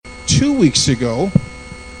2 weeks ago,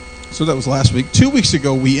 so that was last week, 2 weeks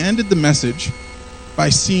ago, we ended the message by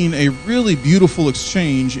seeing a really beautiful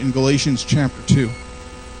exchange in Galatians chapter 2.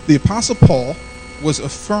 The Apostle Paul was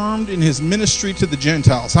affirmed in his ministry to the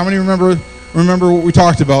Gentiles. How many remember what we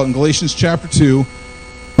talked about in Galatians chapter 2?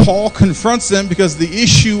 Paul confronts them because of the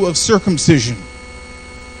issue of circumcision.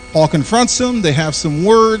 Paul confronts them, they have some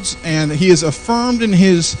words, and he is affirmed in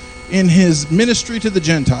his ministry to the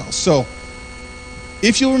Gentiles. So,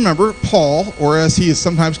 if you'll remember, Paul, or as he is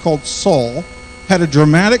sometimes called Saul, had a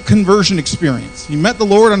dramatic conversion experience. He met the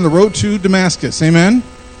Lord on the road to Damascus. Amen?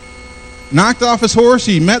 Knocked off his horse,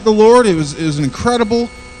 he met the Lord. It was an incredible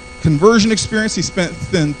conversion experience. He spent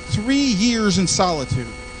then 3 years in solitude.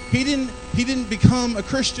 He didn't become a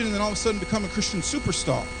Christian and then all of a sudden become a Christian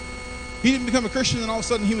superstar. He didn't become a Christian and then all of a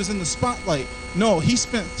sudden he was in the spotlight. No, he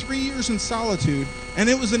spent 3 years in solitude, and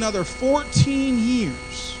it was another 14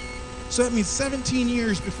 years. So that means 17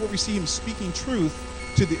 years before we see him speaking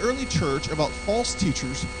truth to the early church about false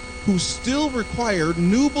teachers who still required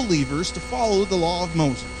new believers to follow the law of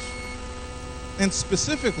Moses, and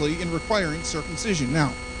specifically in requiring circumcision.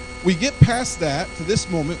 Now, we get past that to this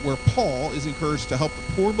moment where Paul is encouraged to help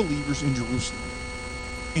the poor believers in Jerusalem.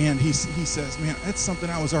 And he says, man, that's something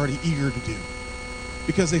I was already eager to do.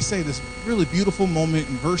 Because they say this really beautiful moment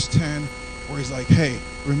in verse 10 where he's like, hey,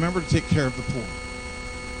 remember to take care of the poor.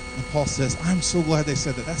 And Paul says, I'm so glad they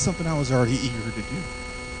said that. That's something I was already eager to do.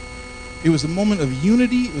 It was a moment of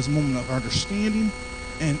unity. It was a moment of understanding.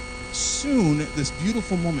 And soon, this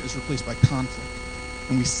beautiful moment is replaced by conflict.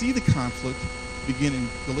 And we see the conflict begin in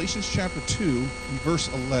Galatians chapter 2 and verse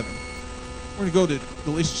 11. We're going to go to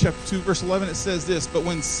Galatians chapter 2, verse 11. It says this, but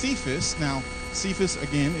when Cephas, now Cephas,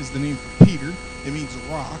 again, is the name for Peter. It means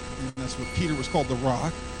rock, and that's what Peter was called, the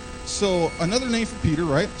rock. So another name for Peter,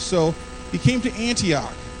 right? So he came to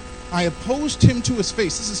Antioch. I opposed him to his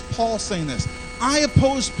face. This is Paul saying this. I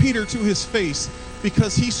opposed Peter to his face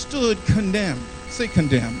because he stood condemned. Say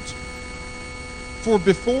condemned. For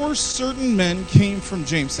before certain men came from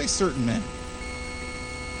James. Say certain men.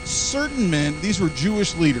 Certain men, these were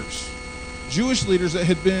Jewish leaders. Jewish leaders that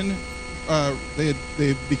had been, they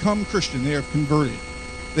had become Christian. They have converted.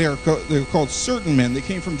 They are called certain men. They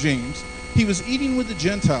came from James. He was eating with the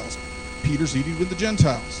Gentiles. Peter's eating with the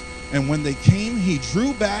Gentiles. And when they came, he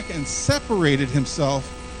drew back and separated himself,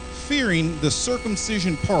 fearing the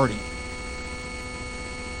circumcision party.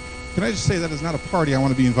 Can I just say that is not a party I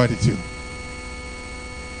want to be invited to?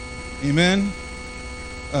 Amen?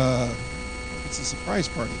 It's a surprise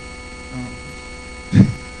party.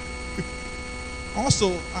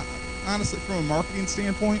 Also, honestly, from a marketing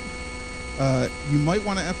standpoint, you might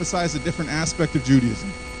want to emphasize a different aspect of Judaism.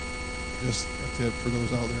 Just a tip for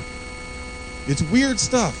those out there. It's weird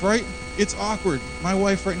stuff, right? It's awkward. My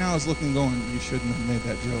wife right now is looking going, you shouldn't have made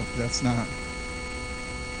that joke. That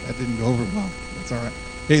didn't go over well. That's all right.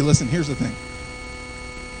 Hey, listen, here's the thing.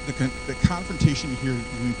 The confrontation here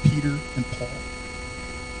between Peter and Paul.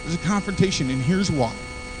 There's a confrontation, and here's why.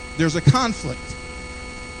 There's a conflict.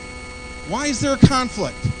 Why is there a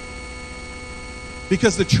conflict?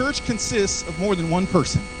 Because the church consists of more than one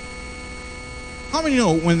person. How many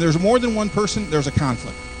know when there's more than one person, there's a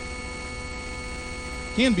conflict?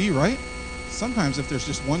 Can be, right? Sometimes if there's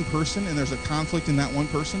just one person and there's a conflict in that one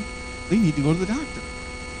person, they need to go to the doctor.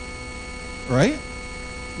 Right?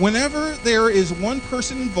 Whenever there is one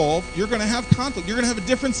person involved, you're going to have conflict. You're going to have a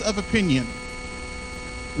difference of opinion.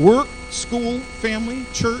 Work, school, family,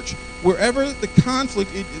 church, wherever the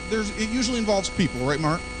conflict, it usually involves people, right,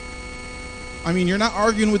 Mark? I mean, you're not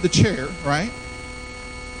arguing with the chair, right?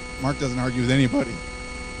 Mark doesn't argue with anybody.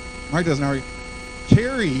 Mark doesn't argue.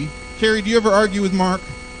 Carrie, do you ever argue with Mark?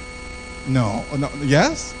 No.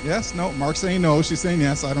 Yes? No. Mark's saying no. She's saying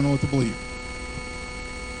yes. I don't know what to believe.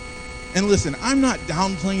 And listen, I'm not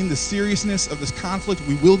downplaying the seriousness of this conflict.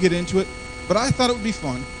 We will get into it. But I thought it would be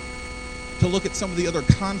fun to look at some of the other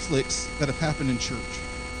conflicts that have happened in church.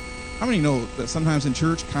 How many know that sometimes in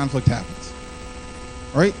church, conflict happens?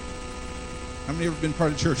 Right? How many have ever been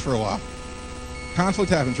part of church for a while? Conflict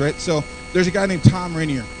happens, right? So there's a guy named Tom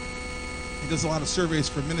Rainier. He does a lot of surveys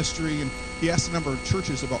for ministry, and he asked a number of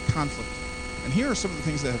churches about conflict. And here are some of the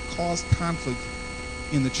things that have caused conflict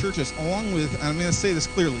in the churches, along with, and I'm going to say this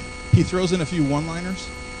clearly, he throws in a few one-liners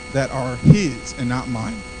that are his and not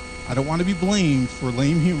mine. I don't want to be blamed for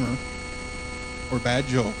lame humor or bad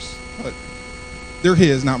jokes, but they're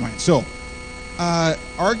his, not mine. So,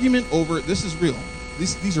 argument over, this is real.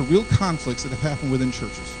 These are real conflicts that have happened within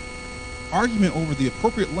churches. Argument over the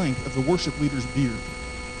appropriate length of the worship leader's beard.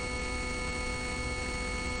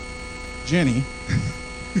 Jenny,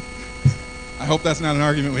 I hope that's not an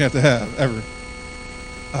argument we have to have, ever.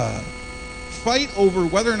 fight over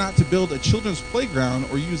whether or not to build a children's playground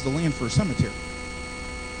or use the land for a cemetery.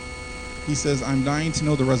 He says, I'm dying to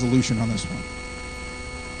know the resolution on this one.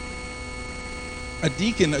 A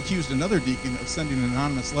deacon accused another deacon of sending an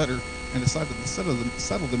anonymous letter and decided to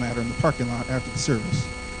settle the matter in the parking lot after the service.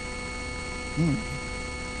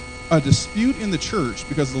 A dispute in the church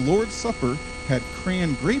because the Lord's Supper had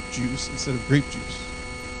cran grape juice instead of grape juice.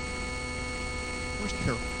 Where's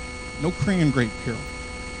Carol? No cran grape, Carol.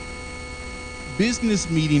 Business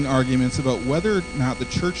meeting arguments about whether or not the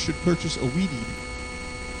church should purchase a weed eater.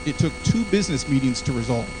 It took 2 business meetings to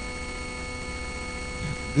resolve.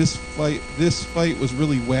 This fight was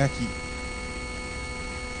really wacky.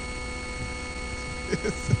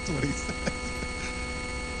 That's what he said.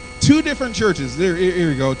 2 different churches. Here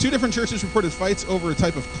we go. 2 different churches reported fights over a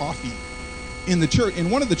type of coffee. In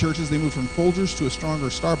one of the churches, they moved from Folgers to a stronger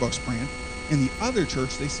Starbucks brand. In the other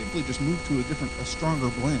church, they simply just moved to a stronger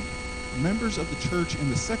blend. Members of the church in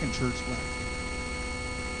the second church left.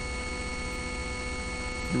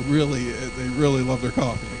 They really love their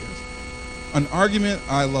coffee, I guess. An argument,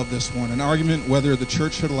 I love this one. An argument whether the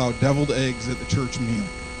church should allow deviled eggs at the church meal.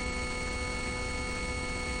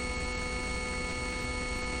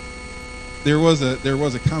 There was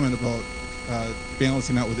a comment about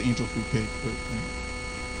balancing out with the angel food cake. But,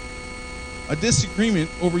 a disagreement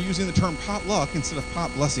over using the term potluck instead of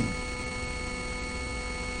pot blessing.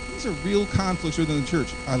 These are real conflicts within the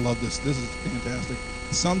church. I love this. This is fantastic.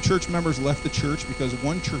 Some church members left the church because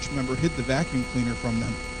one church member hid the vacuum cleaner from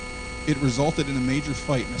them. It resulted in a major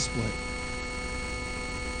fight and a split.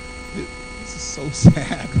 This is so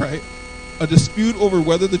sad, right? A dispute over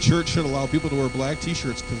whether the church should allow people to wear black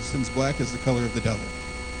t-shirts since black is the color of the devil.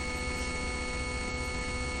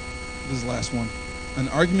 This is the last one. An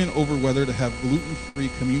argument over whether to have gluten-free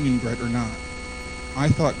communion bread or not. I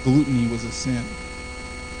thought gluttony was a sin.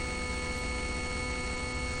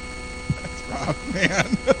 That's rough,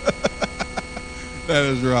 man. That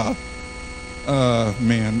is rough.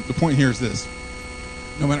 Man, the point here is this.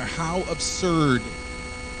 No matter how absurd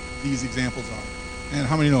these examples are, and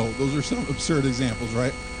how many know those are some absurd examples,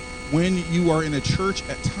 right? When you are in a church,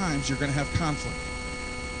 at times, you're going to have conflict.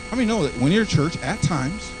 How many know that when you're in church, at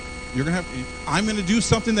times, you're going to have, I'm going to do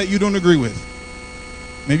something that you don't agree with.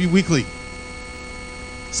 Maybe weekly.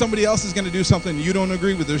 Somebody else is going to do something you don't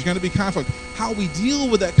agree with. There's going to be conflict. How we deal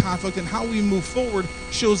with that conflict and how we move forward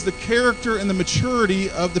shows the character and the maturity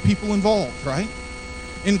of the people involved, right?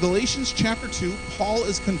 In Galatians chapter 2, Paul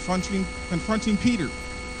is confronting Peter.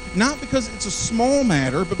 Not because it's a small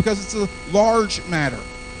matter, but because it's a large matter.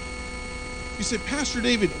 You say, Pastor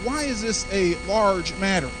David, why is this a large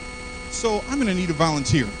matter? So I'm going to need a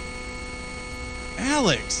volunteer.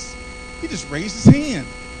 Alex, he just raised his hand.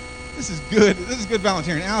 This is good. This is good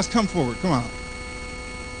volunteering. Alex, come forward. Come on.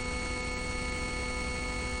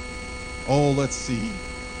 Oh, let's see.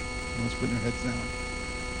 Everyone's putting their heads down.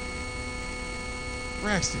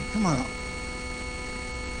 Braxton, come on up.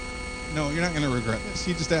 No, you're not going to regret this.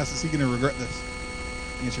 He just asked, is he going to regret this?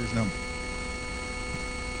 The answer is no.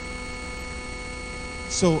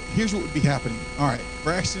 So here's what would be happening. All right,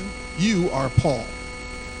 Braxton, you are Paul.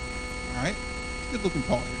 All right? Good-looking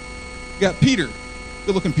Paul here. You got Peter.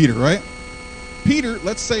 Good-looking Peter, right? Peter,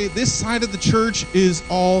 let's say this side of the church is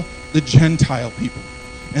all the Gentile people.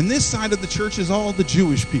 And this side of the church is all the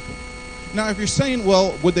Jewish people. Now, if you're saying,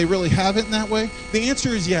 well, would they really have it in that way? The answer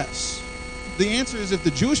is yes. The answer is if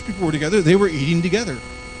the Jewish people were together, they were eating together.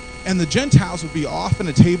 And the Gentiles would be off in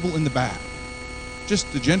a table in the back.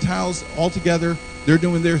 Just the Gentiles all together, they're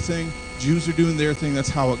doing their thing, Jews are doing their thing, that's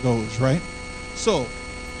how it goes, right? So,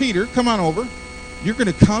 Peter, come on over. You're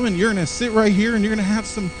going to come and you're going to sit right here and you're going to have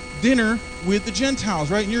some dinner with the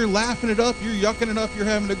Gentiles, right? And you're laughing it up, you're yucking it up, you're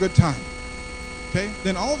having a good time. Okay?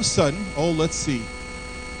 Then all of a sudden, oh, let's see.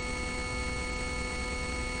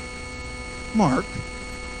 Mark.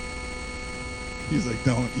 He's like,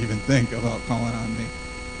 don't even think about calling on me.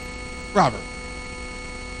 Robert.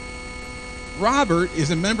 Robert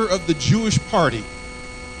is a member of the Jewish party.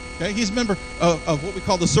 Okay? He's a member of what we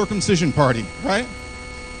call the circumcision party, right?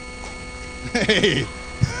 Hey.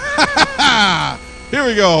 Here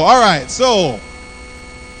we go. All right. So,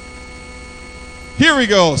 here we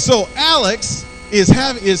go. So, Alex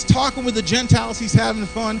is talking with the Gentiles. He's having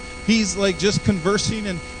fun. He's like just conversing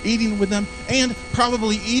and eating with them and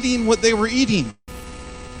probably eating what they were eating.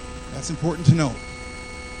 That's important to know.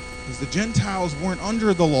 Because the Gentiles weren't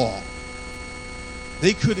under the law.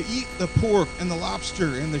 They could eat the pork and the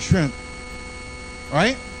lobster and the shrimp.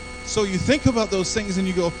 Right? So you think about those things and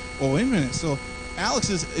you go, well, wait a minute. So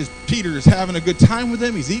Peter is having a good time with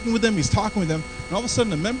them. He's eating with them. He's talking with them. And all of a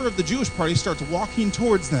sudden, a member of the Jewish party starts walking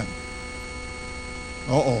towards them.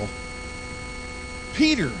 Uh-oh.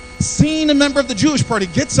 Peter, seeing a member of the Jewish party,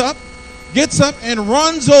 gets up and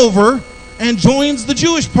runs over and joins the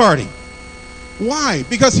Jewish party. Why?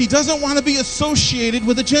 Because he doesn't want to be associated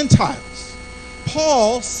with the Gentiles.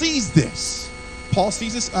 Paul sees this.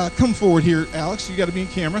 Come forward here, Alex. You got to be in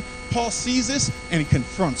camera. Paul sees this, and he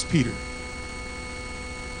confronts Peter.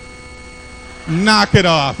 Knock it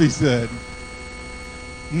off, he said.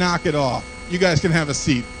 Knock it off. You guys can have a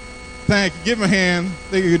seat. Thank you. Give him a hand.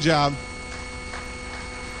 They did a good job.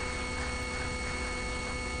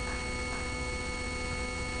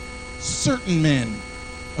 Certain men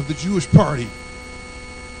of the Jewish party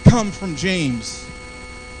come from James.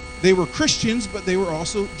 They were Christians, but they were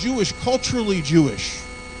also Jewish, culturally Jewish.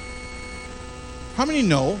 How many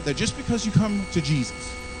know that just because you come to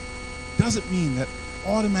Jesus doesn't mean that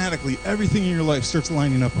automatically everything in your life starts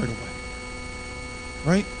lining up right away?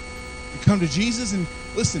 Right? You come to Jesus and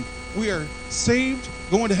listen, we are saved,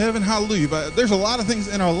 going to heaven, hallelujah. But there's a lot of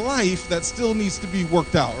things in our life that still needs to be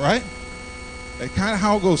worked out, right? That's kind of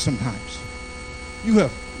how it goes sometimes. You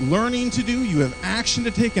have learning to do, you have action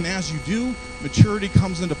to take, and as you do, maturity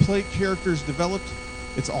comes into play, character is developed.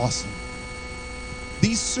 It's awesome.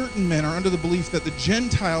 These certain men are under the belief that the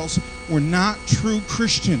Gentiles were not true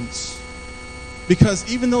Christians.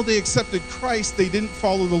 Because even though they accepted Christ, they didn't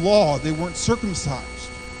follow the law. They weren't circumcised.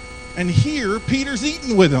 And here, Peter's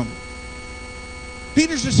eating with them.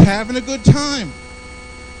 Peter's just having a good time.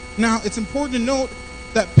 Now, it's important to note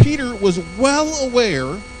that Peter was well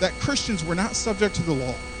aware that Christians were not subject to the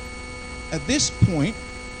law. At this point,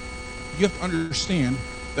 you have to understand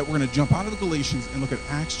that we're going to jump out of the Galatians and look at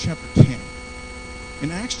Acts chapter 10.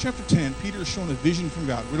 In Acts chapter 10, Peter is shown a vision from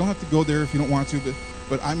God. We don't have to go there if you don't want to,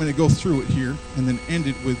 but I'm going to go through it here and then end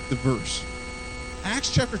it with the verse. Acts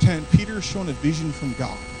chapter 10, Peter is shown a vision from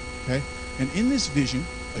God. Okay? And in this vision,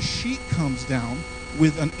 a sheet comes down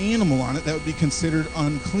with an animal on it that would be considered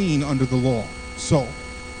unclean under the law. So,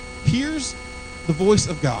 here's the voice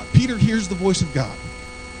of God. Peter hears the voice of God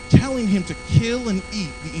telling him to kill and eat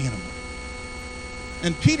the animal.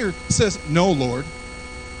 And Peter says, "No, Lord."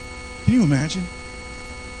 Can you imagine?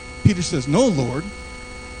 Peter says, "No, Lord,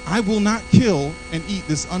 I will not kill and eat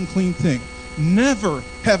this unclean thing. Never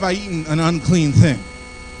have I eaten an unclean thing."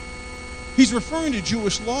 He's referring to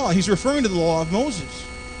Jewish law. He's referring to the law of Moses.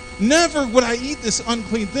 Never would I eat this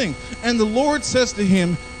unclean thing. And the Lord says to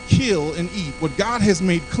him, "Kill and eat. What God has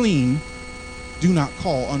made clean, do not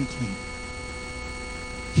call unclean."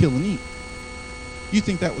 Kill and eat. You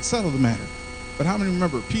think that would settle the matter. But how many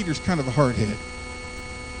remember, Peter's kind of a hardhead?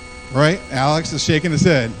 Right? Alex is shaking his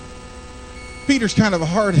head. Peter's kind of a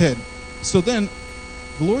hardhead. So then,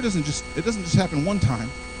 the Lord doesn't just happen one time,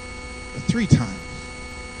 but 3 times.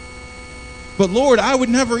 "But Lord, I would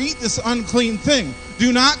never eat this unclean thing.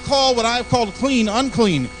 Do not call what I have called clean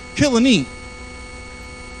unclean. Kill and eat."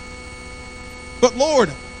 "But Lord,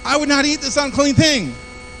 I would not eat this unclean thing.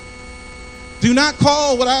 Do not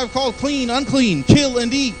call what I have called clean unclean. Kill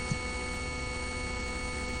and eat."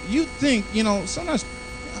 You think, sometimes,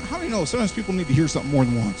 how do you know sometimes people need to hear something more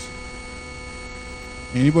than once?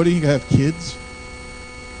 Anybody have kids?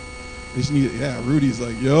 They just need, Rudy's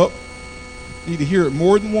like, yup. Need to hear it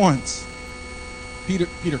more than once.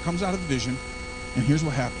 Peter comes out of the vision, and here's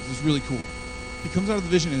what happens. It's really cool. He comes out of the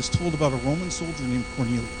vision and is told about a Roman soldier named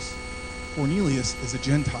Cornelius. Cornelius is a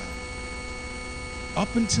Gentile.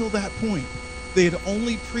 Up until that point, they had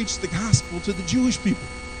only preached the gospel to the Jewish people.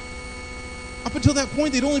 Up until that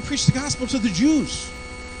point, they'd only preached the gospel to the Jews.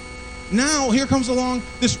 Now, here comes along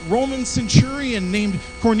this Roman centurion named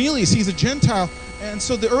Cornelius. He's a Gentile. And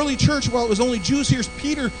so the early church, while it was only Jews, here's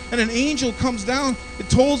Peter, and an angel comes down. It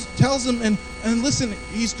tells him, and listen,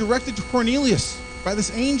 he's directed to Cornelius by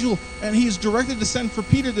this angel, and he's directed to send for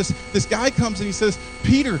Peter. This guy comes and he says,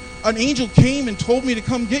 "Peter, an angel came and told me to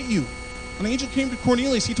come get you." An angel came to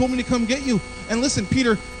Cornelius. He told me to come get you. And listen,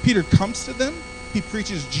 Peter comes to them. He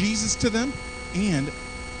preaches Jesus to them. And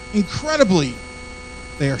incredibly,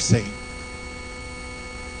 they are saved.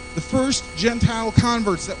 The first Gentile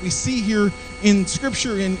converts that we see here in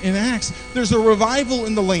Scripture, in Acts, there's a revival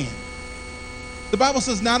in the land. The Bible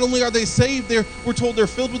says not only are they saved, we're told they're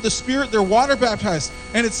filled with the Spirit, they're water baptized.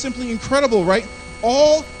 And it's simply incredible, right?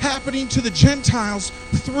 All happening to the Gentiles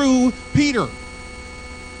through Peter.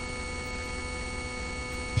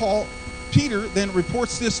 Peter then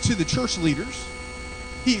reports this to the church leaders.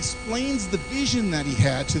 He explains the vision that he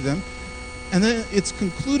had to them. And then it's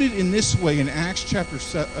concluded in this way in Acts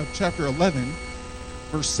chapter 11,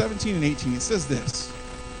 verse 17 and 18. It says this: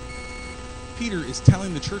 Peter is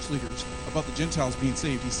telling the church leaders about the Gentiles being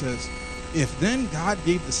saved, he says, if then God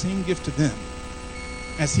gave the same gift to them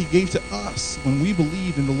as he gave to us when we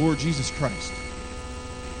believed in the Lord Jesus Christ,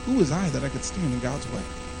 who was I that I could stand in God's way?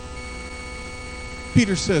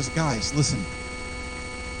 Peter says, guys, listen.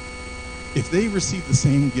 If they received the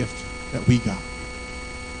same gift that we got,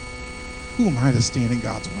 who am I to stand in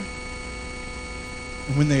God's way?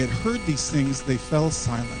 And when they had heard these things, they fell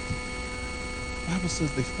silent. The Bible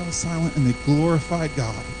says they fell silent and they glorified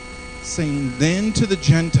God, saying, then to the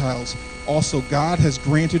Gentiles also God has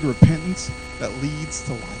granted repentance that leads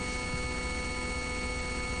to life.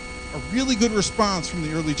 A really good response from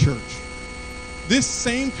the early church. This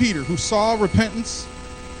same Peter who saw repentance,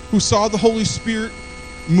 who saw the Holy Spirit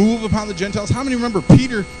move upon the Gentiles. How many remember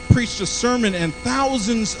Peter preached a sermon and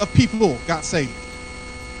thousands of people got saved?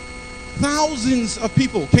 Thousands of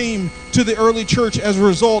people came to the early church as a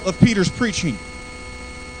result of Peter's preaching.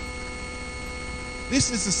 This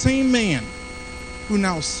is the same man who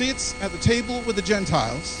now sits at the table with the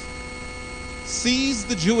Gentiles, sees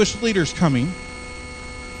the Jewish leaders coming,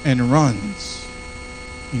 and runs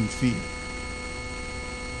in fear.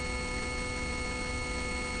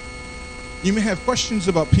 You may have questions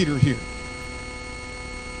about Peter here.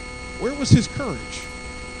 Where was his courage?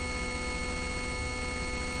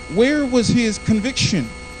 Where was his conviction?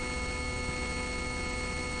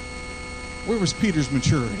 Where was Peter's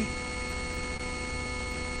maturity?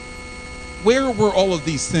 Where were all of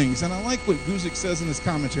these things? And I like what Guzik says in his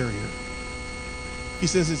commentary here. He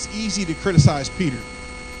says it's easy to criticize Peter,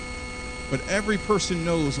 but every person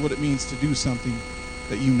knows what it means to do something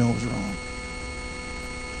that you know is wrong.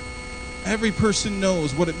 Every person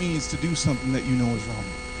knows what it means to do something that you know is wrong.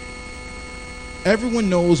 Everyone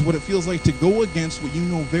knows what it feels like to go against what you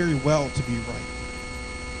know very well to be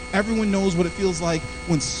right. Everyone knows what it feels like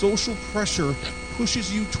when social pressure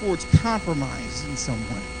pushes you towards compromise in some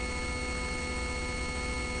way.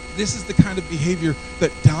 This is the kind of behavior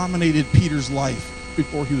that dominated Peter's life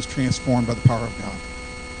before he was transformed by the power of God.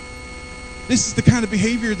 This is the kind of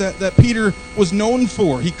behavior that Peter was known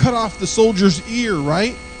for. He cut off the soldier's ear,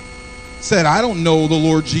 right? Said, I don't know the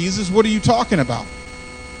Lord Jesus. What are you talking about?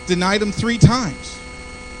 Denied him 3 times.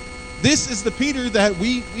 This is the Peter that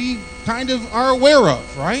we kind of are aware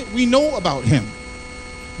of, right? We know about him.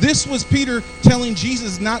 This was Peter telling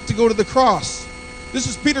Jesus not to go to the cross. This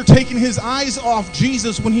is Peter taking his eyes off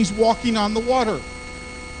Jesus when he's walking on the water.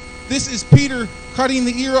 This is Peter cutting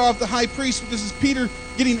the ear off the high priest. This is Peter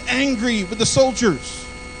getting angry with the soldiers.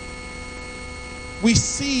 We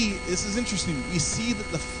see, this is interesting, we see that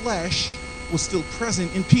the flesh was still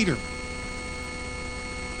present in Peter.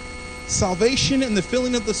 Salvation and the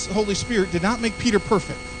filling of the Holy Spirit did not make Peter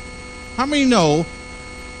perfect. How many know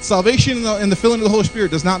salvation and the filling of the Holy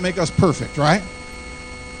Spirit does not make us perfect, right?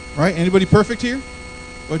 Right? Anybody perfect here?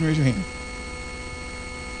 Go ahead and raise your hand.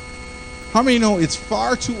 How many know it's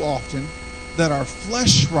far too often that our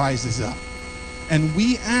flesh rises up and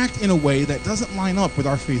we act in a way that doesn't line up with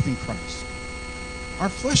our faith in Christ? Our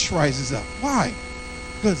flesh rises up. Why?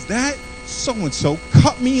 Because that so-and-so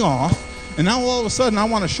cut me off, and now all of a sudden I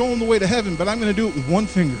want to show him the way to heaven, but I'm going to do it with one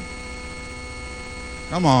finger.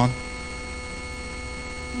 Come on.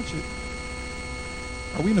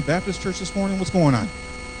 Are we in a Baptist church this morning? What's going on?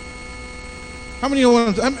 How many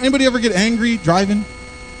of you, anybody ever get angry driving?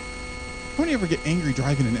 How many ever get angry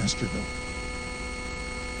driving in Esterville?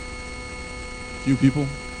 A few people.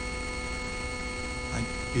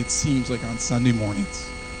 It seems like on Sunday mornings,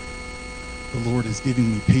 the Lord is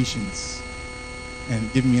giving me patience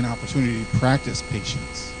and giving me an opportunity to practice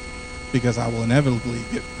patience, because I will inevitably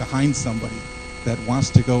get behind somebody that wants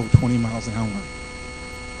to go 20 miles an hour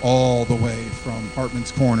all the way from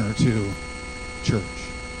Hartman's Corner to church.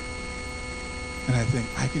 And I think,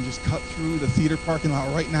 I can just cut through the theater parking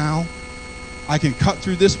lot right now. I can cut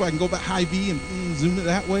through this way. I can go back high B and zoom it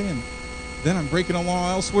that way. And then I'm breaking a law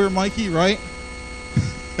elsewhere, Mikey, right?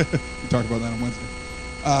 We talked about that on Wednesday.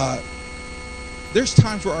 There's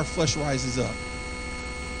times where our flesh rises up.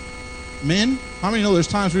 Men, how many know there's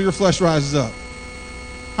times where your flesh rises up?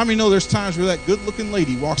 How many know there's times where that good-looking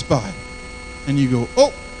lady walks by and you go,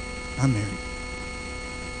 oh, I'm married?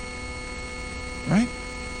 Right?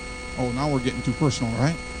 Oh, now we're getting too personal,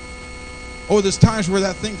 right? Oh, there's times where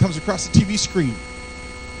that thing comes across the TV screen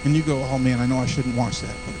and you go, oh man, I know I shouldn't watch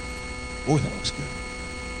that, but boy, that looks good.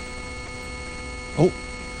 Oh,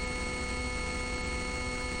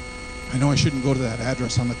 I know I shouldn't go to that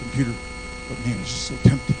address on the computer, but man, it's just so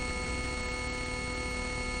tempting.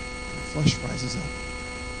 The flesh rises up.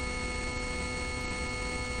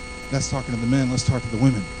 That's talking to the men. Let's talk to the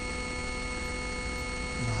women.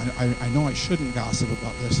 I know I shouldn't gossip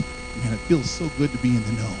about this. Man, it feels so good to be in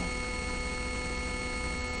the know.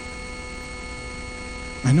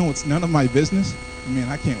 I know it's none of my business. Man,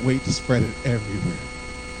 I can't wait to spread it everywhere.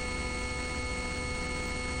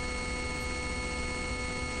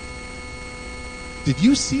 Did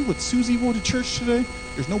you see what Susie wore to church today?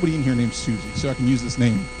 There's nobody in here named Susie, so I can use this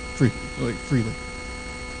name freely.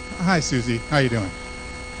 Hi, Susie. How you doing?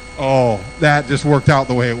 Oh, that just worked out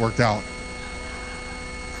the way it worked out.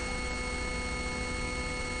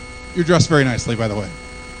 You're dressed very nicely, by the way.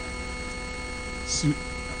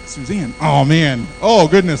 Suzanne. Oh, man. Oh,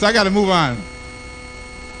 goodness. I got to move on.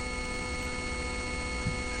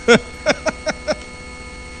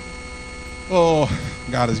 Oh,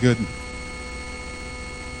 God is good.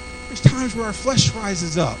 There's times where our flesh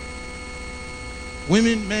rises up.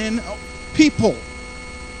 Women, men, people.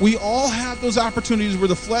 We all have those opportunities where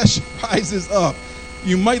the flesh rises up.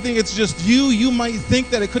 You might think it's just you. You might think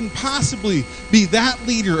that it couldn't possibly be that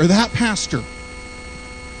leader or that pastor.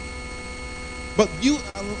 But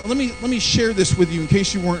let me share this with you in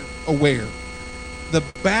case you weren't aware. The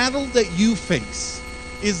battle that you face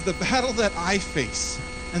is the battle that I face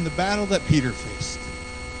and the battle that Peter faced.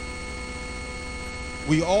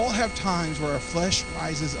 We all have times where our flesh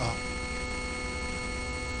rises up.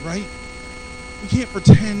 Right? We can't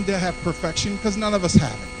pretend to have perfection because none of us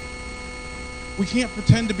have it. We can't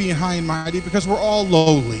pretend to be high and mighty because we're all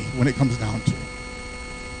lowly when it comes down to it.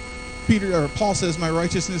 Paul says, my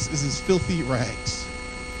righteousness is as filthy rags.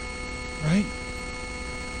 Right?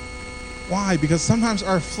 Why? Because sometimes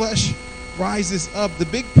our flesh rises up. The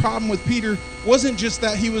big problem with Peter wasn't just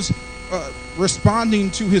that he was responding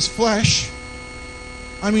to his flesh.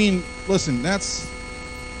 I mean, listen, that's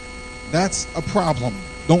a problem.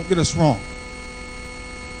 Don't get us wrong.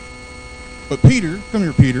 But Peter, come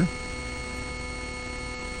here, Peter.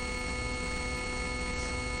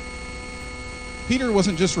 Peter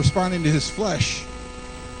wasn't just responding to his flesh.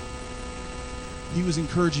 He was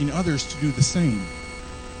encouraging others to do the same.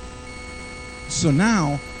 So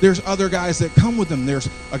now there's other guys that come with him. There's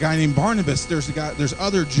a guy named Barnabas. There's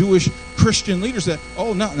other Jewish Christian leaders that,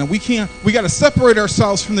 we got to separate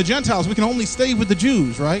ourselves from the Gentiles. We can only stay with the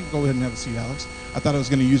Jews, right? Go ahead and have a seat, Alex. I thought I was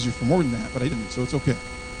going to use you for more than that, but I didn't, so it's okay.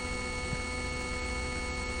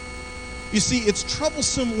 You see, it's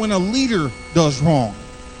troublesome when a leader does wrong.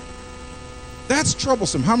 That's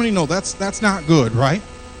troublesome. How many know that's not good, right?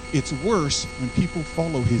 It's worse when people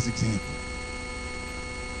follow his example.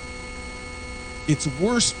 It's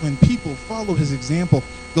worse when people follow his example.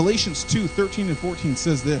 Galatians 2:13 and 14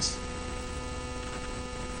 says this.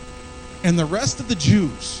 And the rest of the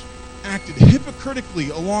Jews acted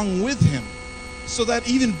hypocritically along with him, so that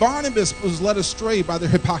even Barnabas was led astray by their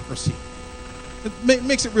hypocrisy. It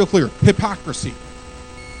makes it real clear. Hypocrisy.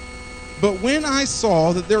 But when I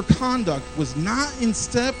saw that their conduct was not in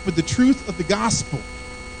step with the truth of the gospel,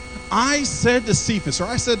 I said to Cephas, or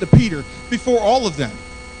I said to Peter, before all of them,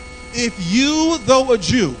 if you, though a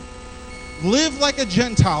Jew, live like a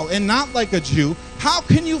Gentile and not like a Jew, how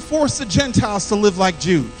can you force the Gentiles to live like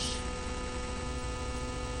Jews?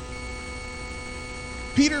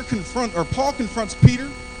 Paul confronts Peter,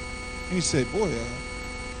 and he said, boy,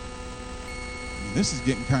 this is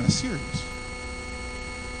getting kind of serious.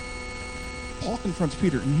 Paul confronts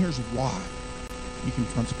Peter, and here's why he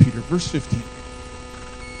confronts Peter. Verse 15.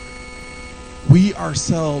 We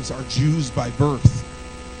ourselves are Jews by birth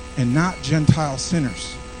and not Gentile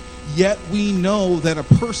sinners. Yet we know that a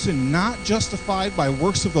person not justified by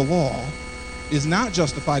works of the law is not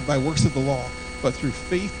justified by works of the law, but through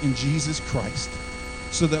faith in Jesus Christ.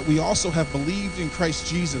 So that we also have believed in Christ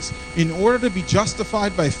Jesus, in order to be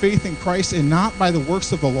justified by faith in Christ and not by the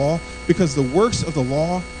works of the law, because the works of the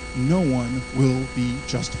law, no one will be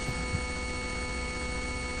justified.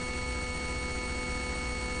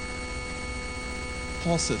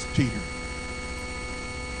 Paul says, Peter,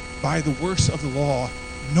 by the works of the law,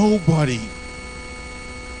 nobody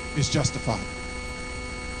is justified.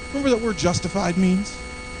 Remember that word justified means?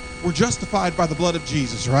 We're justified by the blood of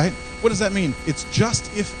Jesus, right? What does that mean? It's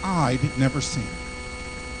just if I'd never sinned.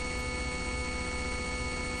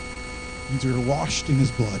 It means we're washed in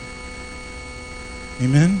his blood.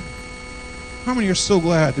 Amen? How many are so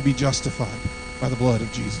glad to be justified by the blood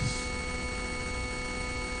of Jesus?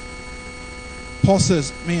 Paul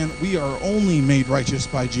says, man, we are only made righteous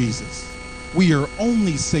by Jesus. We are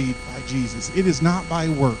only saved by Jesus. It is not by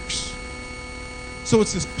works. So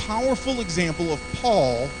it's this powerful example of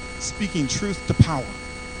Paul speaking truth to power.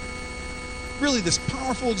 Really, this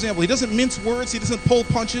powerful example. He doesn't mince words. He doesn't pull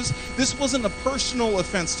punches. This wasn't a personal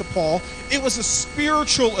offense to Paul. It was a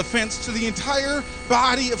spiritual offense to the entire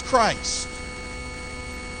body of Christ.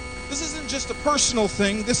 This isn't just a personal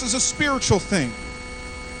thing, this is a spiritual thing.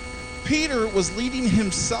 Peter was leading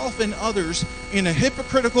himself and others in a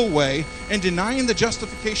hypocritical way and denying the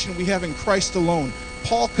justification we have in Christ alone.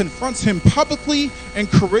 Paul confronts him publicly and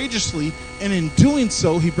courageously, and in doing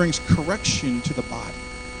so, he brings correction to the body.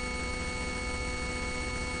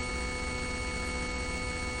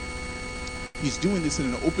 He's doing this in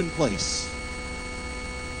an open place.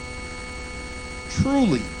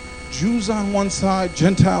 Truly, Jews on one side,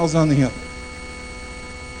 Gentiles on the other.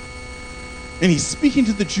 And he's speaking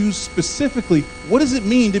to the Jews specifically. What does it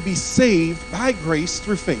mean to be saved by grace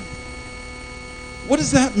through faith? What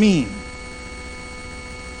does that mean?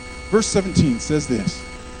 Verse 17 says this.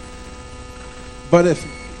 But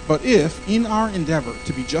if in our endeavor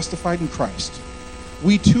to be justified in Christ,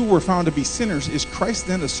 we too were found to be sinners, is Christ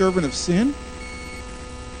then a servant of sin?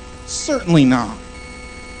 Certainly not.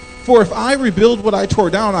 For if I rebuild what I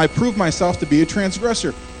tore down, I prove myself to be a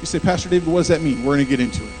transgressor. You say, Pastor David, what does that mean? We're going to get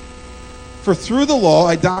into it. For through the law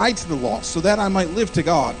I died to the law, so that I might live to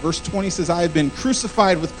God. Verse 20 says, I have been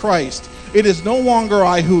crucified with Christ. It is no longer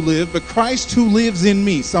I who live, but Christ who lives in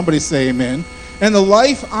me. Somebody say amen. And the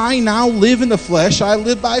life I now live in the flesh, I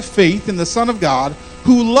live by faith in the Son of God,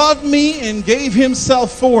 who loved me and gave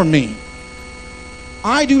himself for me.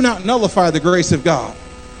 I do not nullify the grace of God.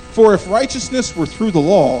 For if righteousness were through the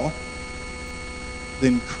law,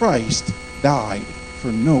 then Christ died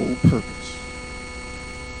for no purpose.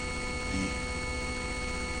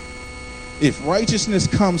 If righteousness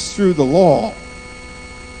comes through the law,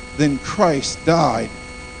 then Christ died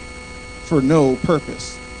for no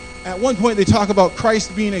purpose. At one point they talk about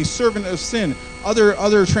Christ being a servant of sin.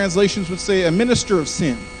 Other translations would say a minister of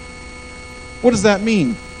sin. What does that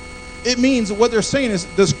mean? It means, what they're saying is,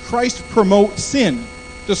 does Christ promote sin?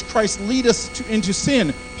 Does Christ lead us into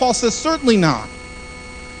sin? Paul says, certainly not.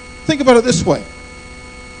 Think about it this way.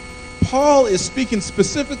 Paul is speaking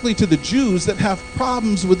specifically to the Jews that have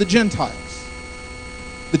problems with the Gentiles.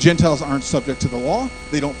 The Gentiles aren't subject to the law.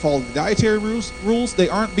 They don't follow the dietary rules. They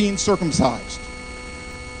aren't being circumcised.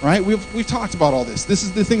 Right? We've talked about all this. This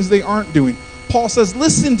is the things they aren't doing. Paul says,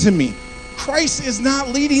 listen to me. Christ is not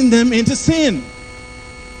leading them into sin.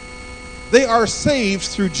 They are saved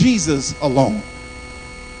through Jesus alone.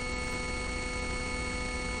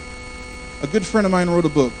 A good friend of mine wrote a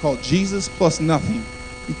book called Jesus Plus Nothing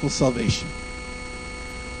Equals Salvation.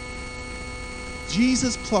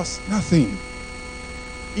 Jesus plus nothing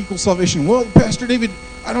equals salvation. Well, Pastor David,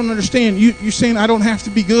 I don't understand. You're saying I don't have to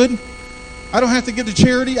be good? I don't have to give to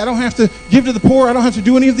charity? I don't have to give to the poor? I don't have to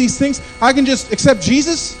do any of these things? I can just accept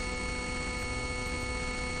Jesus?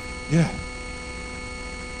 Yeah.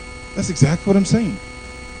 That's exactly what I'm saying.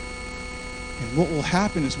 And what will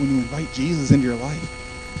happen is when you invite Jesus into your life,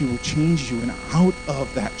 he will change you, and out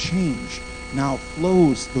of that change now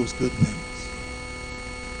flows those good things.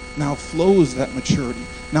 Now flows that maturity.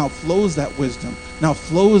 Now flows that wisdom. Now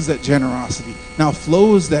flows that generosity. Now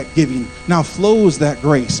flows that giving. Now flows that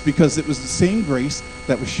grace, because it was the same grace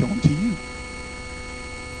that was shown to you.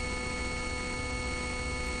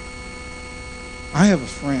 I have a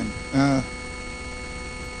friend,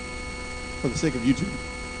 for the sake of YouTube,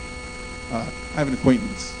 I have an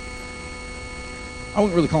acquaintance. I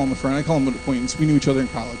wouldn't really call him a friend. I call him an acquaintance. We knew each other in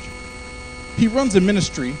college. He runs a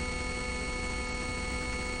ministry.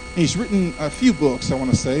 He's written a few books, I want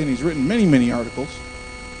to say, and he's written many, many articles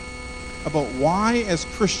about why, as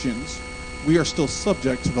Christians, we are still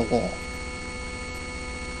subject to the law.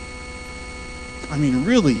 I mean,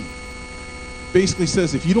 really, basically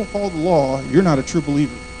says if you don't follow the law, you're not a true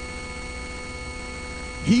believer.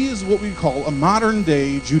 He is what we call a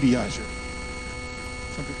modern-day Judaizer.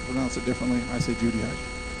 Some people pronounce it differently. I say Judaizer.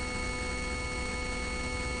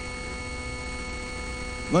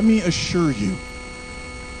 Let me assure you,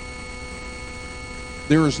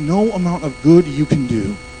 there is no amount of good you can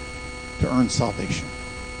do to earn salvation.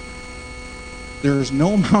 There is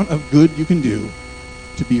no amount of good you can do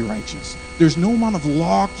to be righteous. There's no amount of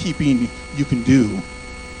law keeping you can do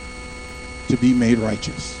to be made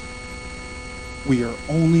righteous. We are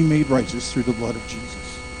only made righteous through the blood of Jesus.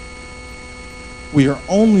 We are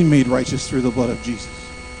only made righteous through the blood of Jesus.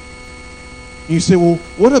 And you say, well,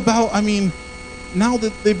 what about, now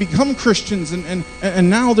that they become Christians and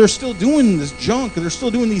now they're still doing this junk, they're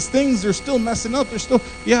still doing these things, they're still messing up,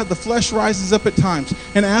 the flesh rises up at times.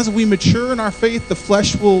 And as we mature in our faith, the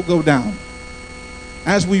flesh will go down.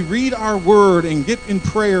 As we read our word and get in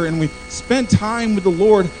prayer and we spend time with the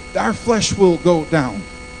Lord, our flesh will go down.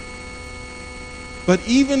 But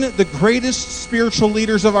even the greatest spiritual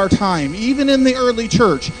leaders of our time, even in the early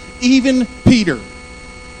church, even Peter,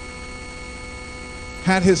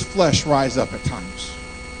 had his flesh rise up at times.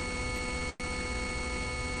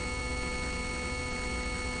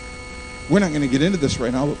 We're not going to get into this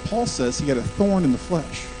right now, but Paul says he got a thorn in the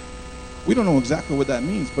flesh. We don't know exactly what that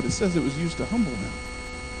means, but it says it was used to humble him.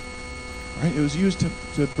 Right? It was used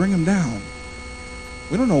to bring him down.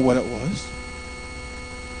 We don't know what it was.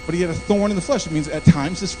 But he had a thorn in the flesh. It means at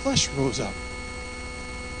times his flesh rose up.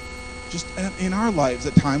 Just in our lives,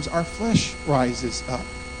 at times our flesh rises up.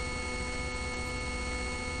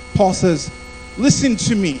 Paul says, listen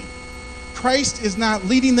to me. Christ is not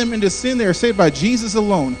leading them into sin. They are saved by Jesus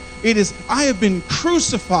alone. It is, I have been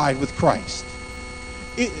crucified with Christ.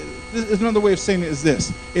 Another way of saying it is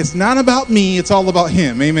this. It's not about me, it's all about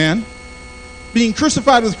him. Amen? Being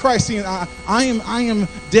crucified with Christ, saying, I am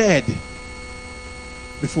dead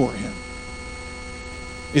before him.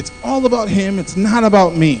 It's all about him. It's not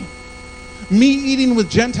about me. Me eating with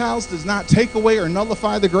Gentiles does not take away or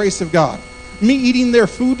nullify the grace of God. Me eating their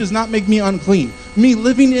food does not make me unclean. Me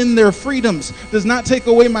living in their freedoms does not take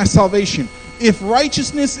away my salvation. If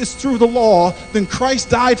righteousness is through the law, then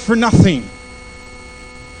Christ died for nothing.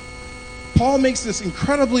 Paul makes this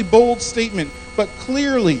incredibly bold statement, but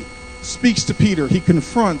clearly speaks to Peter. He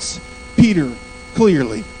confronts Peter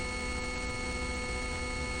clearly.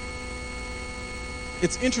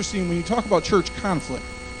 It's interesting when you talk about church conflict.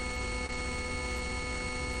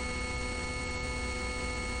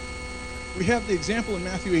 We have the example in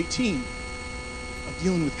Matthew 18 of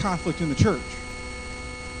dealing with conflict in the church.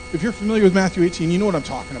 If you're familiar with Matthew 18, you know what I'm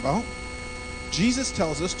talking about. Jesus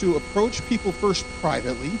tells us to approach people first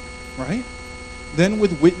privately, right? Then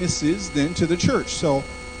with witnesses, then to the church. So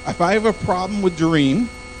if I have a problem with Doreen,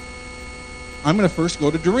 I'm going to first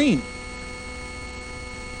go to Doreen.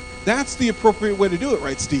 That's the appropriate way to do it,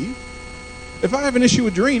 right, Steve? If I have an issue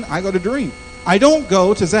with Doreen, I go to Doreen. I don't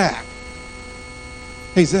go to Zach.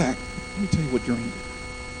 Hey, Zach, let me tell you what Doreen did.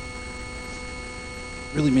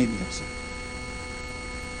 Really made me upset.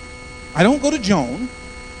 I don't go to Joan.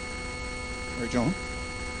 Or Joan.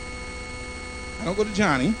 I don't go to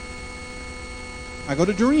Johnny. I go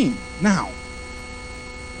to Doreen. Now,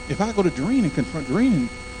 if I go to Doreen and confront Doreen and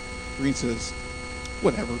Doreen says,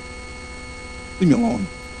 whatever, leave me alone,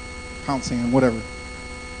 pound sand, whatever,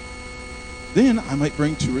 then I might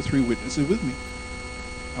bring 2 or 3 witnesses with me.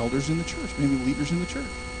 Elders in the church, maybe leaders in the church.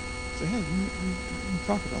 Say, hey, let me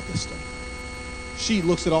talk about this stuff. She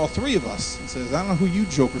looks at all 3 of us and says, I don't know who you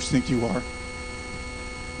jokers think you are.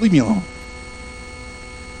 Leave me alone.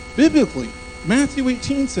 Biblically, Matthew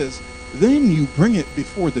 18 says, then you bring it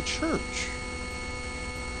before the church.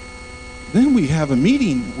 Then we have a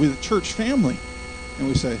meeting with the church family. And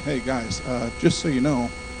we say, hey guys, just so you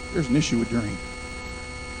know, there's an issue with Doreen.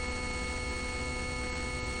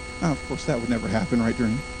 Now, of course, that would never happen, right,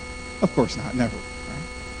 Doreen? Of course not, never. Right?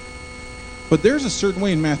 But there's a certain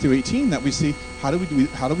way in Matthew 18 that we see how do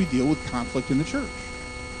we deal with conflict in the church.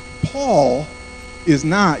 Paul is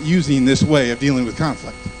not using this way of dealing with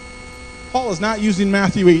conflict. Paul is not using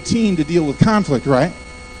Matthew 18 to deal with conflict, right?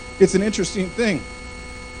 It's an interesting thing.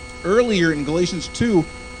 Earlier in Galatians 2,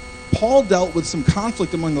 Paul dealt with some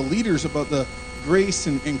conflict among the leaders about the grace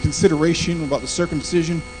and consideration about the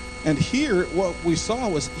circumcision. And here, what we saw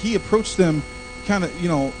was he approached them kind of,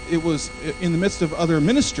 it was in the midst of other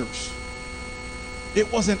ministers. It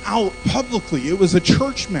wasn't out publicly. It was a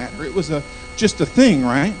church matter. It was just a thing,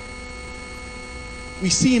 right? We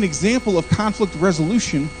see an example of conflict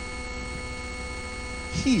resolution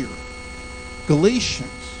here. Galatians.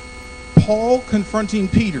 Paul confronting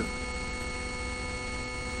Peter.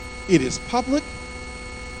 It is public.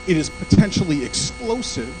 It is potentially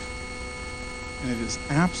explosive. And it is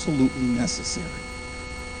absolutely necessary.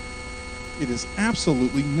 It is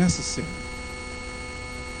absolutely necessary.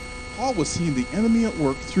 Paul was seeing the enemy at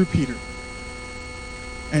work through Peter.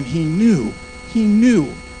 And he knew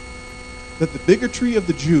that the bigotry of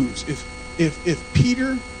the Jews, if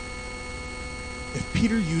Peter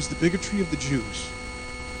used the bigotry of the Jews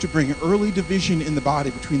to bring early division in the body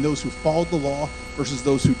between those who followed the law versus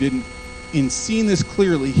those who didn't, in seeing this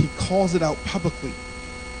clearly, he calls it out publicly.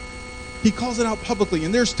 He calls it out publicly.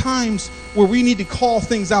 And there's times where we need to call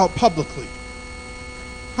things out publicly.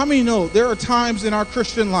 How many know there are times in our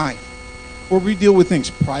Christian life where we deal with things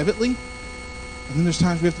privately, and then there's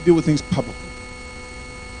times we have to deal with things publicly?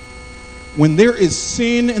 When there is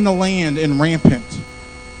sin in the land and rampant,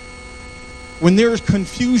 when there is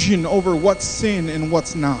confusion over what's sin and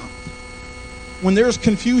what's not, when there's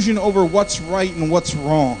confusion over what's right and what's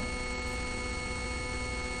wrong,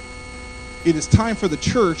 it is time for the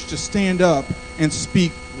church to stand up and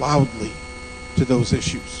speak loudly to those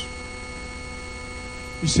issues.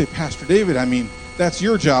 You say, Pastor David, that's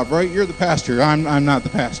your job, right? You're the pastor. I'm not the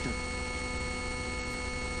pastor.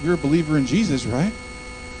 You're a believer in Jesus, right?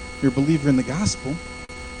 You're a believer in the gospel.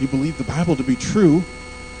 You believe the Bible to be true,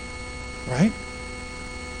 right?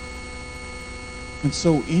 And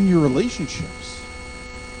so in your relationships,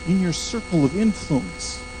 in your circle of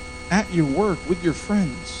influence, at your work, with your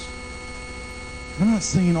friends, I'm not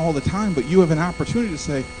saying all the time, but you have an opportunity to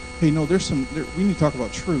say, hey, no, we need to talk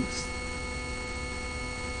about truth.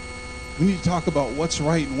 We need to talk about what's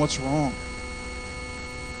right and what's wrong.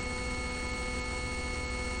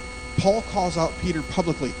 Paul calls out Peter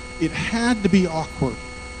publicly. It had to be awkward.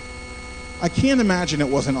 I can't imagine it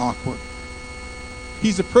wasn't awkward.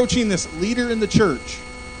 He's approaching this leader in the church,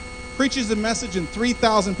 preaches the message, and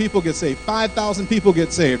 3,000 people get saved. 5,000 people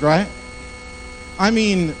get saved, right? I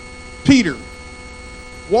mean, Peter.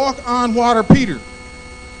 Walk on water, Peter.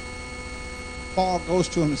 Paul goes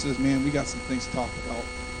to him and says, man, we got some things to talk about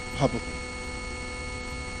publicly.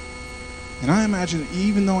 And I imagine that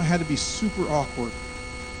even though it had to be super awkward,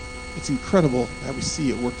 it's incredible that we see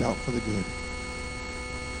it worked out for the good.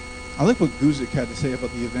 I like what Guzik had to say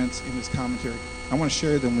about the events in his commentary. I want to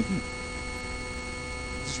share them with you.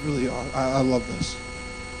 This is really, I love this.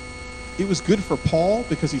 It was good for Paul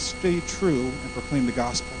because he stayed true and proclaimed the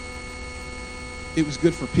gospel. It was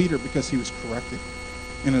good for Peter because he was corrected,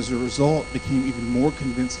 and as a result became even more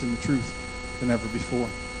convinced in the truth than ever before.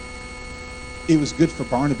 It was good for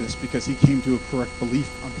Barnabas because he came to a correct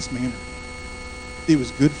belief on this manner. It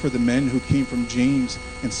was good for the men who came from James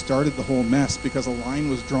and started the whole mess because a line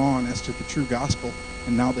was drawn as to the true gospel,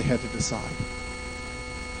 and now they had to decide.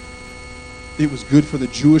 It was good for the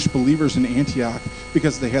Jewish believers in Antioch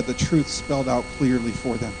because they had the truth spelled out clearly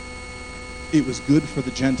for them. It was good for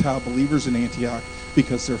the Gentile believers in Antioch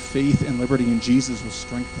because their faith and liberty in Jesus was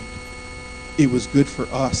strengthened. It was good for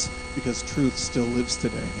us because truth still lives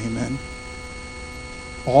today. Amen.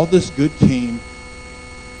 All this good came,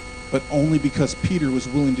 but only because Peter was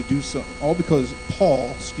willing to do so. All because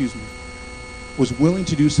Paul, was willing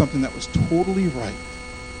to do something that was totally right,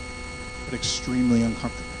 but extremely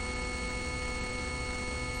uncomfortable.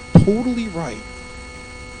 Totally right,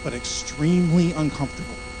 but extremely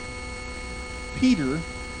uncomfortable. Peter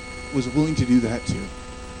was willing to do that too.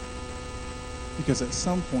 Because at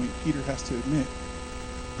some point, Peter has to admit,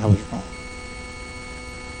 I was wrong.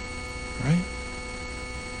 Right?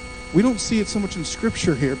 We don't see it so much in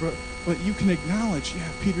Scripture here, but you can acknowledge, yeah,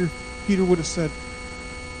 Peter would have said,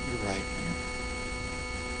 you're right, man.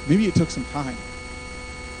 Maybe it took some time.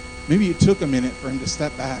 Maybe it took a minute for him to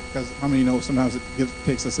step back, because how many know sometimes it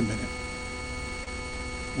takes us a minute?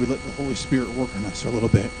 We let the Holy Spirit work on us for a little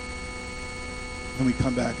bit. And we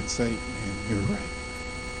come back and say, man, you're right.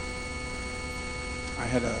 I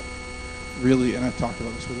had and I've talked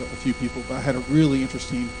about this with a few people, but I had a really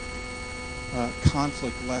interesting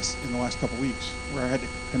conflict in the last couple weeks where I had to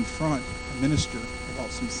confront a minister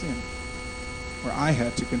about some sin. Where I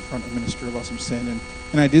had to confront a minister about some sin.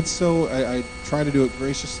 And I did so. I tried to do it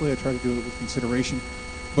graciously. I tried to do it with consideration.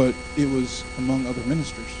 But it was among other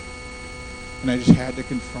ministers. And I just had to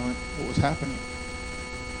confront what was happening.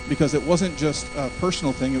 Because it wasn't just a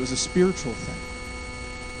personal thing, it was a spiritual thing.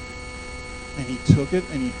 And he took it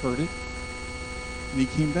and he heard it. And he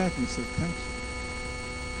came back and he said, thank you.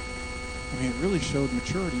 I mean, it really showed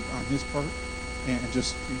maturity on his part. And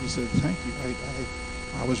just, he said, thank you.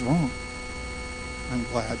 I was wrong. I'm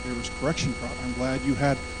glad there was correction brought. I'm glad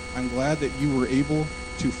that you were able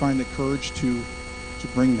to find the courage to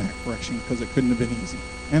bring that correction, because it couldn't have been easy.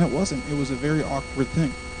 And it wasn't. It was a very awkward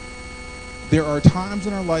thing. There are times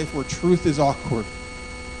in our life where truth is awkward.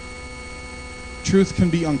 Truth can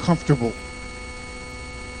be uncomfortable.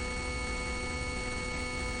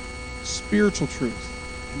 Spiritual truth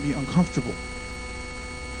can be uncomfortable.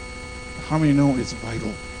 How many know it's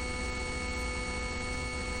vital?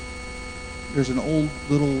 There's an old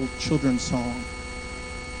little children's song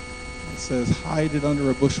that says, hide it under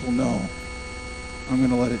a bushel, no. I'm going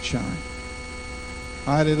to let it shine.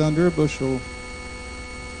 Hide it under a bushel.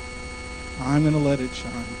 I'm going to let it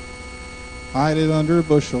shine. Hide it under a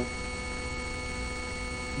bushel.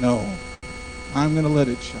 No. I'm going to let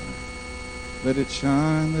it shine. Let it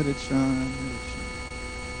shine, let it shine, let it shine.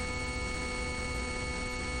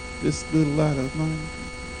 This little light of mine.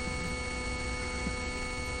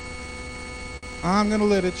 I'm going to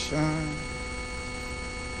let it shine.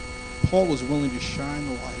 Paul was willing to shine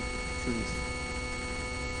the light of truth,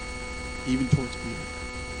 even towards Peter.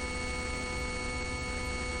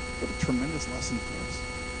 What a tremendous lesson for us.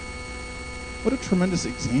 What a tremendous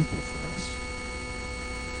example for us.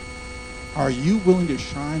 Are you willing to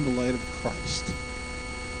shine the light of Christ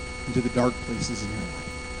into the dark places in your life?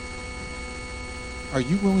 Are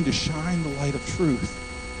you willing to shine the light of truth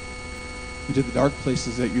into the dark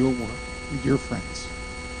places at your work, with your friends?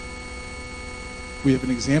 We have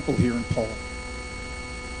an example here in Paul.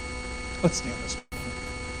 Let's stand this morning.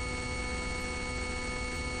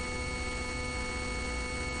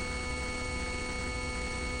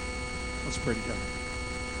 Let's pray together.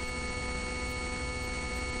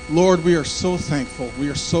 Lord, we are so thankful. We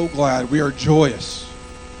are so glad. We are joyous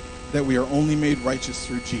that we are only made righteous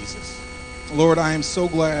through Jesus. Lord, I am so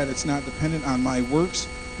glad it's not dependent on my works,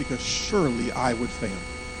 because surely I would fail.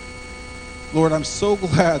 Lord, I'm so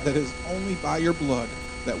glad that it is only by your blood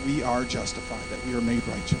that we are justified, that we are made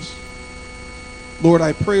righteous. Lord,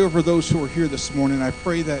 I pray over those who are here this morning. I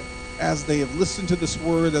pray that as they have listened to this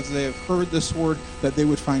word, as they have heard this word, that they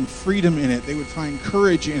would find freedom in it. They would find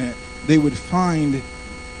courage in it. They would find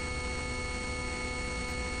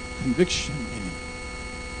conviction in it.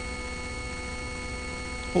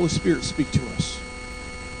 Holy Spirit, speak to us.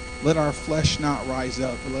 Let our flesh not rise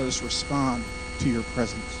up, but let us respond to your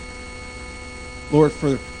presence. Lord,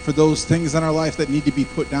 for those things in our life that need to be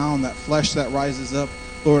put down, that flesh that rises up,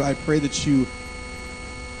 Lord, I pray that you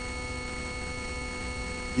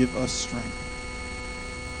give us strength.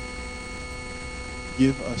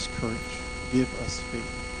 Give us courage. Give us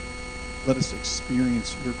faith. Let us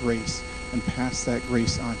experience your grace and pass that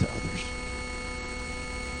grace on to others.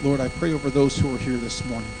 Lord, I pray over those who are here this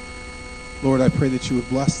morning. Lord, I pray that you would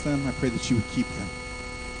bless them. I pray that you would keep them.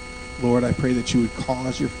 Lord, I pray that you would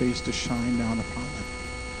cause your face to shine down upon them.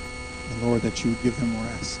 And Lord, that you would give them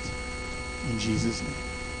rest. In Jesus' name,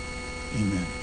 amen.